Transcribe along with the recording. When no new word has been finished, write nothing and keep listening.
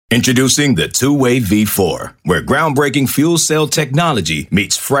Introducing the Two-Way V4, where groundbreaking fuel cell technology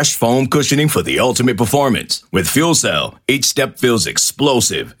meets fresh foam cushioning for the ultimate performance. With Fuel Cell, each step feels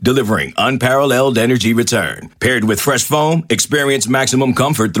explosive, delivering unparalleled energy return. Paired with fresh foam, experience maximum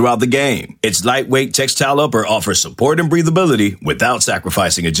comfort throughout the game. Its lightweight textile upper offers support and breathability without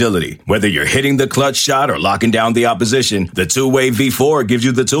sacrificing agility. Whether you're hitting the clutch shot or locking down the opposition, the Two-Way V4 gives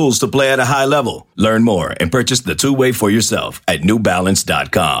you the tools to play at a high level. Learn more and purchase the Two-Way for yourself at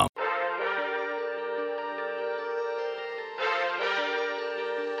newbalance.com.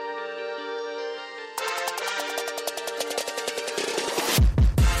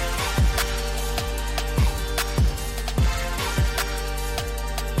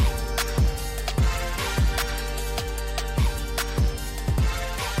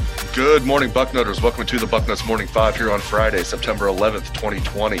 Good morning, Bucknutters. Welcome to the Bucknuts Morning 5 here on Friday, September 11th,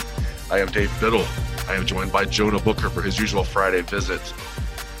 2020. I am Dave Biddle. I am joined by Jonah Booker for his usual Friday visit.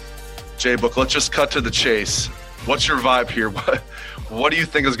 Jay Book, let's just cut to the chase. What's your vibe here? What do you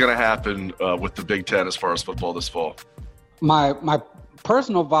think is going to happen with the Big Ten as far as football this fall? My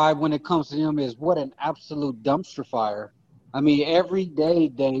personal vibe when it comes to them is what an absolute dumpster fire. I mean, every day,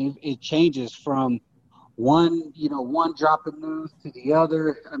 Dave, it changes from one drop of news to the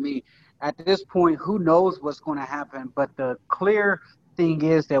other. I mean, at this point, who knows what's going to happen? But the clear thing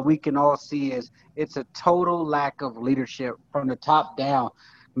is that we can all see is it's a total lack of leadership from the top down.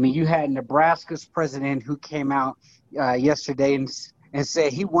 I mean, you had Nebraska's president who came out yesterday and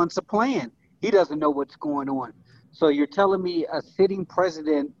said he wants a plan. He doesn't know what's going on. So you're telling me a sitting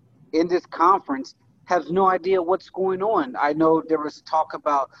president in this conference has no idea what's going on. I know there was talk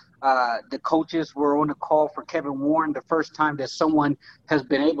about the coaches were on a call for Kevin Warren, the first time that someone has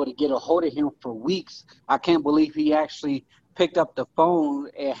been able to get a hold of him for weeks. I can't believe he actually picked up the phone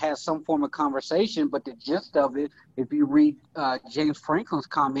and had some form of conversation. But the gist of it, if you read James Franklin's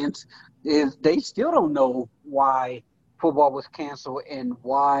comments, is they still don't know why football was canceled and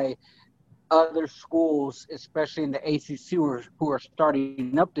why other schools, especially in the ACC who are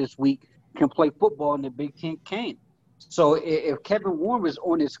starting up this week, can play football and the Big Ten can't. So if Kevin Warren was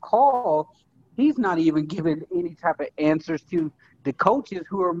on his call, he's not even giving any type of answers to the coaches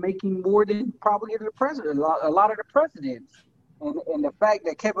who are making more than probably the president, a lot of the presidents. And the fact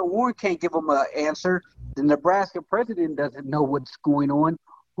that Kevin Warren can't give them an answer, the Nebraska president doesn't know what's going on.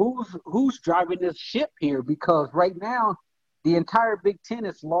 Who's driving this ship here? Because right now, the entire Big Ten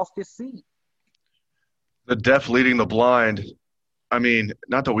has lost its seat. The deaf leading the blind. I mean,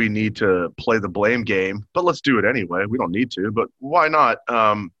 not that we need to play the blame game, but let's do it anyway. We don't need to, but why not?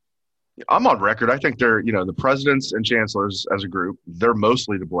 I'm on record. I think they're, the presidents and chancellors as a group, they're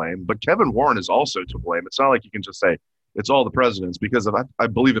mostly to blame, but Kevin Warren is also to blame. It's not like you can just say it's all the presidents, because I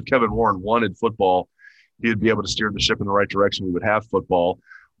believe if Kevin Warren wanted football, he'd be able to steer the ship in the right direction. We would have football.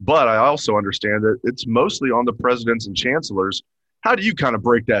 But I also understand that it's mostly on the presidents and chancellors. How do you kind of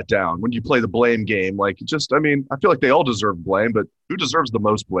break that down when you play the blame game? I feel like they all deserve blame, but who deserves the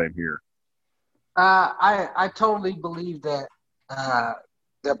most blame here? I totally believe that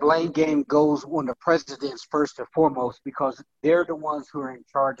the blame game goes on the presidents first and foremost, because they're the ones who are in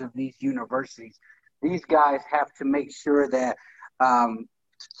charge of these universities. These guys have to make sure that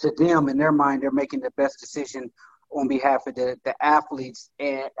to them, in their mind, they're making the best decision on behalf of the athletes.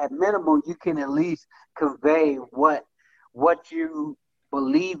 And at minimum, you can at least convey what you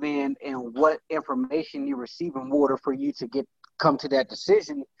believe in and what information you receive in order for you to come to that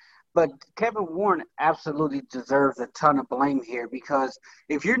decision. But Kevin Warren absolutely deserves a ton of blame here, because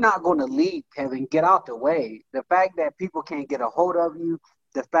if you're not going to lead, Kevin, get out the way. The fact that people can't get a hold of you,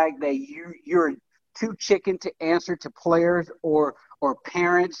 the fact that you're too chicken to answer to players or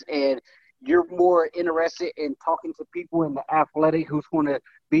parents, and you're more interested in talking to people in the athletic who's going to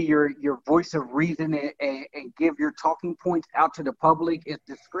be your voice of reason and give your talking points out to the public is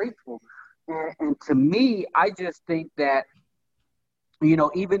disgraceful. And to me, I just think that,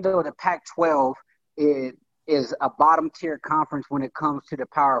 even though the Pac-12 is a bottom-tier conference when it comes to the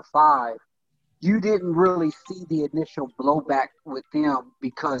Power 5, you didn't really see the initial blowback with them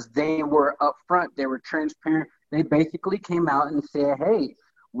because they were upfront. They were transparent. They basically came out and said, hey,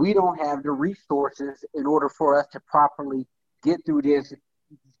 we don't have the resources in order for us to properly get through this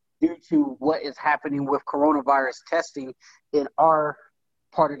due to what is happening with coronavirus testing in our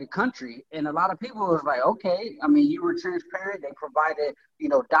part of the country. And a lot of people was like, okay, I mean, you were transparent. They provided,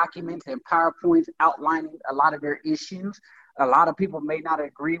 documents and PowerPoints outlining a lot of their issues. A lot of people may not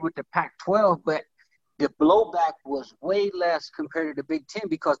agree with the Pac-12, but the blowback was way less compared to the Big Ten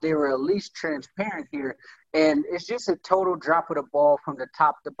because they were at least transparent here. And it's just a total drop of the ball from the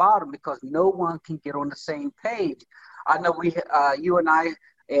top to bottom because no one can get on the same page. I know you and I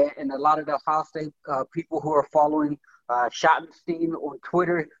and a lot of the Ohio State people who are following Schottenstein on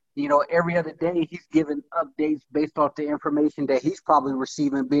Twitter, every other day he's giving updates based off the information that he's probably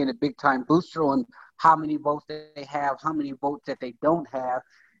receiving, being a big-time booster on how many votes they have, how many votes that they don't have.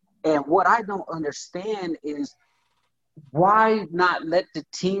 And what I don't understand is why not let the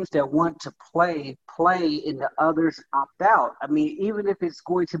teams that want to play and the others opt out? I mean, even if it's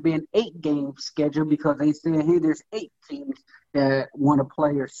going to be an 8-game schedule because they say, hey, there's 8 teams that want to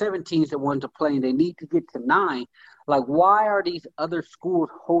play or 7 teams that want to play and they need to get to 9. Like, why are these other schools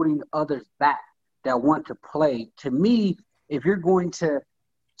holding others back that want to play? To me, if you're going to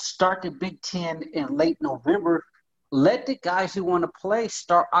start the Big Ten in late November, let the guys who want to play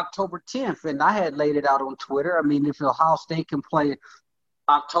start October 10th. And I had laid it out on Twitter. I mean, if Ohio State can play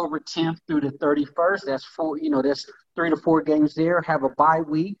October 10th through the 31st, that's that's 3 to 4 games there, have a bye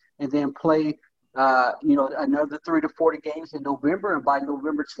week, and then play, another 3 to 4 games in November. And by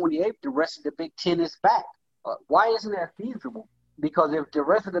November 28th, the rest of the Big Ten is back. Why isn't that feasible? Because if the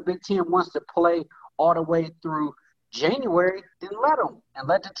rest of the Big Ten wants to play all the way through January, then let them. And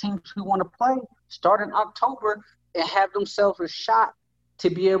let the teams who want to play start in October and have themselves a shot to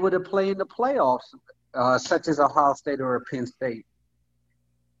be able to play in the playoffs, such as Ohio State or Penn State.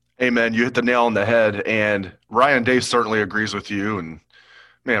 Hey, man, you hit the nail on the head, and Ryan Day certainly agrees with you. And,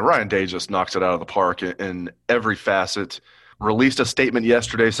 man, Ryan Day just knocks it out of the park in every facet. Released a statement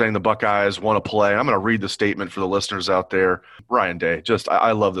yesterday saying the Buckeyes want to play. I'm going to read the statement for the listeners out there. Ryan Day,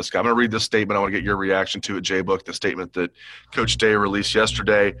 I love this guy. I'm going to read this statement. I want to get your reaction to it, J-Book, the statement that Coach Day released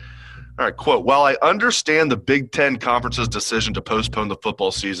yesterday. All right, quote, while I understand the Big Ten Conference's decision to postpone the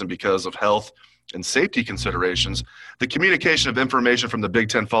football season because of health and safety considerations, the communication of information from the Big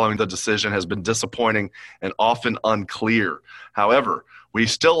Ten following the decision has been disappointing and often unclear. However, we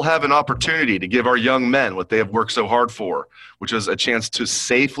still have an opportunity to give our young men what they have worked so hard for, which is a chance to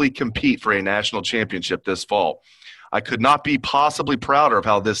safely compete for a national championship this fall. I could not be possibly prouder of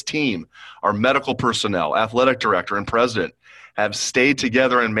how this team, our medical personnel, athletic director, and president have stayed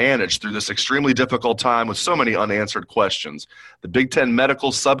together and managed through this extremely difficult time with so many unanswered questions. The Big Ten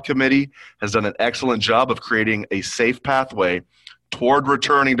Medical Subcommittee has done an excellent job of creating a safe pathway toward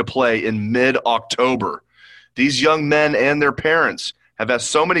returning to play in mid-October. These young men and their parents have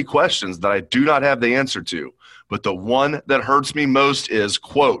asked so many questions that I do not have the answer to, but the one that hurts me most is,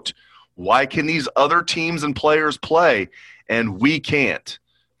 quote, why can these other teams and players play and we can't?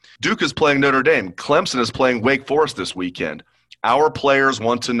 Duke is playing Notre Dame. Clemson is playing Wake Forest this weekend. Our players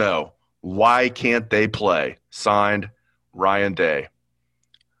want to know, why can't they play? Signed, Ryan Day.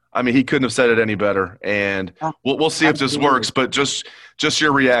 I mean, he couldn't have said it any better, and we'll see if this works, but just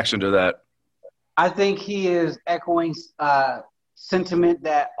your reaction to that. I think he is echoing sentiment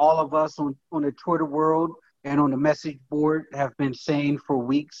that all of us on the Twitter world and on the message board have been saying for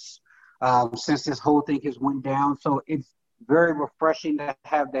weeks since this whole thing has went down. So it's very refreshing to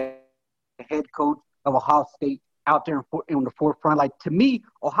have the head coach of Ohio State out there in the forefront. Like, to me,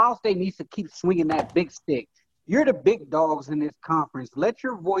 Ohio State needs to keep swinging that big stick. You're the big dogs in this conference. Let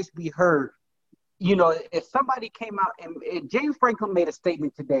your voice be heard. If somebody came out and James Franklin made a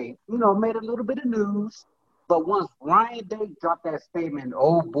statement today, made a little bit of news, but once Ryan Day dropped that statement,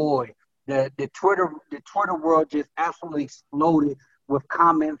 oh boy, the Twitter world just absolutely exploded with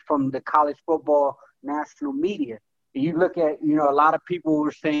comments from the college football national media. You look at, a lot of people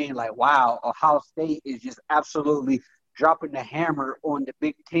were saying, like, wow, Ohio State is just absolutely dropping the hammer on the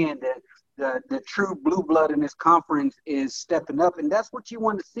Big Ten. The true blue blood in this conference is stepping up, and that's what you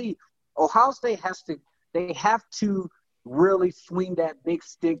want to see. Ohio State have to really swing that big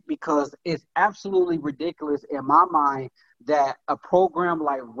stick, because it's absolutely ridiculous in my mind that a program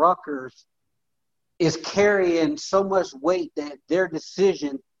like Rutgers is carrying so much weight that their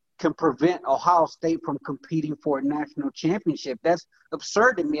decision can prevent Ohio State from competing for a national championship. That's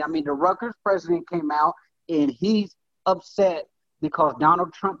absurd to me. I mean, the Rutgers president came out and he's upset because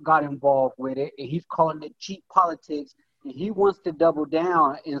Donald Trump got involved with it, and he's calling it cheap politics, and he wants to double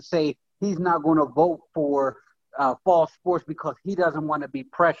down and say he's not going to vote for fall sports because he doesn't want to be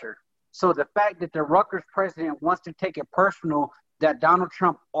pressured. So the fact that the Rutgers president wants to take it personal that Donald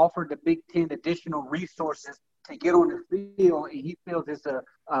Trump offered the Big Ten additional resources to get on the field, and he feels it's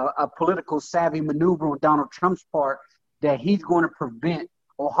a political savvy maneuver on Donald Trump's part, that he's going to prevent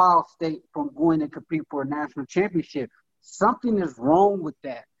Ohio State from going to compete for a national championship. Something is wrong with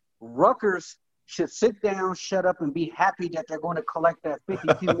that. Rutgers should sit down, shut up, and be happy that they're going to collect that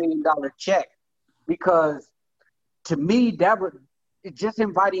 $52 million check, because to me, just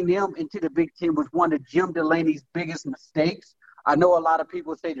inviting them into the Big Ten was one of Jim Delaney's biggest mistakes. I know a lot of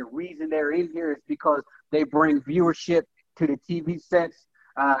people say the reason they're in here is because they bring viewership to the TV sets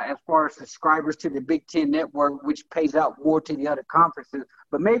as far as subscribers to the Big Ten Network, which pays out more to the other conferences.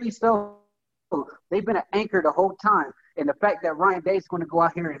 But maybe so. They've been an anchor the whole time. And the fact that Ryan Day is going to go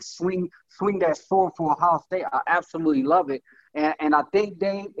out here and swing that sword for Ohio State, I absolutely love it. And I think,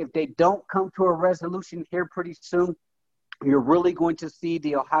 Dave, if they don't come to a resolution here pretty soon, you're really going to see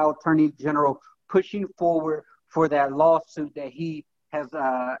the Ohio Attorney General pushing forward for that lawsuit that he's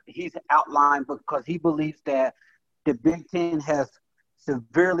outlined, because he believes that the Big Ten has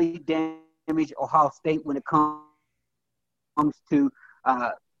severely damaged Ohio State when it comes to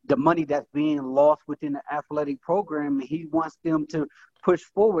the money that's being lost within the athletic program. And he wants them to push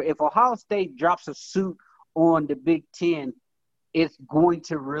forward. If Ohio State drops a suit on the Big Ten, it's going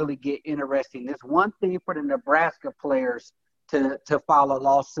to really get interesting. There's one thing for the Nebraska players to file a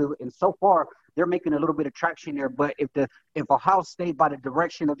lawsuit, and so far they're making a little bit of traction there. But if Ohio State, by the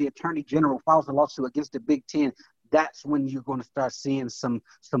direction of the Attorney General, files a lawsuit against the Big Ten, that's when you're going to start seeing some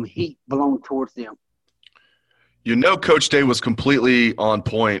heat blown towards them. You know, Coach Day was completely on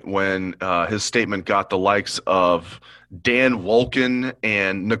point when his statement got the likes of Dan Wolken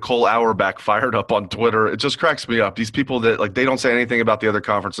and Nicole Auerbach fired up on Twitter. It just cracks me up. These people that, like, they don't say anything about the other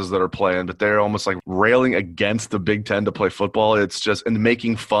conferences that are playing, but they're almost like railing against the Big Ten to play football. It's just, and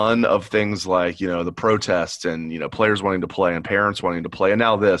making fun of things like, you know, the protests and, you know, players wanting to play and parents wanting to play. And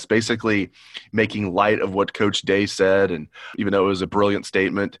now this, basically making light of what Coach Day said. And even though it was a brilliant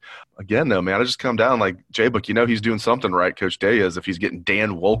statement, again, though, man, I just come down like, J-Book, you know he's doing something right, Coach Day is, if he's getting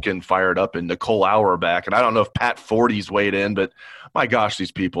Dan Wolken fired up and Nicole Auerbach. And I don't know if Pat Forty's weighed in, but my gosh,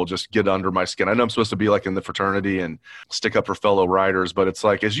 these people just get under my skin. I know I'm supposed to be like in the fraternity and stick up for fellow writers, but it's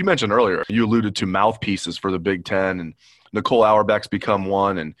like, as you mentioned earlier, you alluded to mouthpieces for the Big Ten, and Nicole Auerbach's become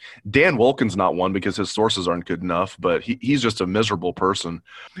one, and Dan Wolken's not one because his sources aren't good enough, but he's just a miserable person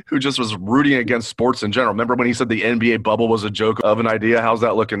who just was rooting against sports in general. Remember when he said the NBA bubble was a joke of an idea? How's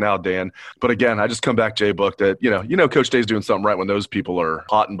that looking now, Dan? But again, I just come back, J-Book, that, you know, Coach Day's doing something right when those people are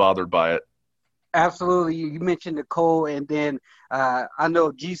hot and bothered by it. Absolutely. You mentioned Nicole, and then I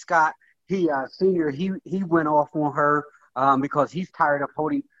know G. Scott, senior, he went off on her because he's tired of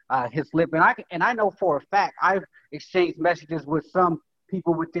holding his lip. And I know for a fact, I've exchanged messages with some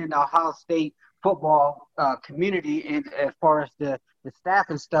people within the Ohio State football community, and as far as the staff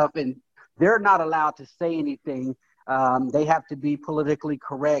and stuff, and they're not allowed to say anything. They have to be politically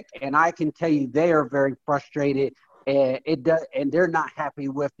correct, and I can tell you they are very frustrated. And they're not happy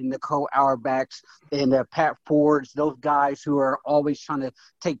with the Nicole Auerbachs and the Pat Fords, those guys who are always trying to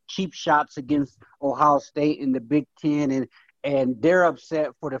take cheap shots against Ohio State in the Big Ten. And they're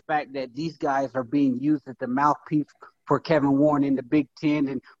upset for the fact that these guys are being used as the mouthpiece for Kevin Warren in the Big Ten.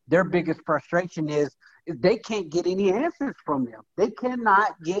 And their biggest frustration is they can't get any answers from them. They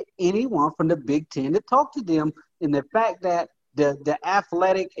cannot get anyone from the Big Ten to talk to them. And the fact that the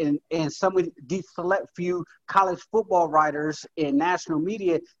athletic and some of these select few college football writers and national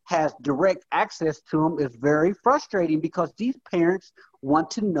media has direct access to them is very frustrating, because these parents want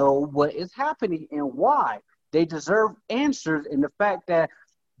to know what is happening and why. They deserve answers. And the fact that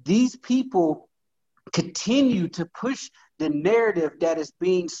these people continue to push the narrative that is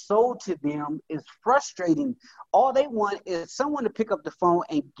being sold to them is frustrating. All they want is someone to pick up the phone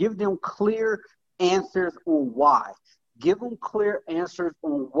and give them clear answers on why. Give them clear answers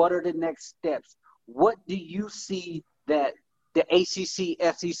on what are the next steps. What do you see that the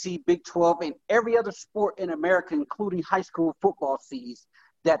ACC, SEC, Big 12, and every other sport in America, including high school football, sees,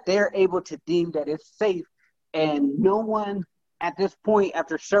 that they're able to deem that it's safe? And no one at this point,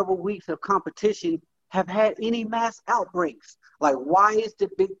 after several weeks of competition, have had any mass outbreaks. Like, why is the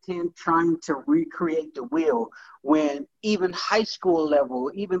Big Ten trying to recreate the wheel when even high school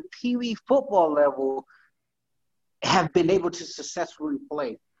level, even Pee Wee football level, have been able to successfully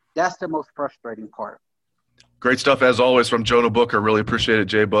play? That's the most frustrating part. Great stuff, as always, from Jonah Booker. Really appreciate it,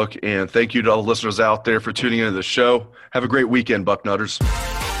 J-Book. And thank you to all the listeners out there for tuning into the show. Have a great weekend, Bucknutters.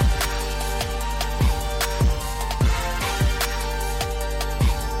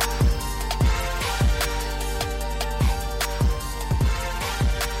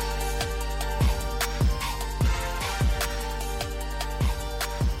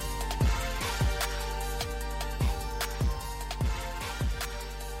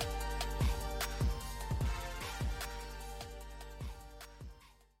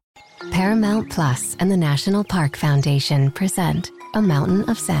 Paramount Plus and the National Park Foundation present A Mountain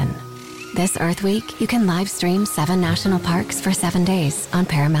of Zen. This Earth Week, you can live stream 7 national parks for 7 days on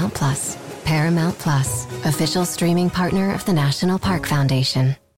Paramount Plus. Paramount Plus, official streaming partner of the National Park Foundation.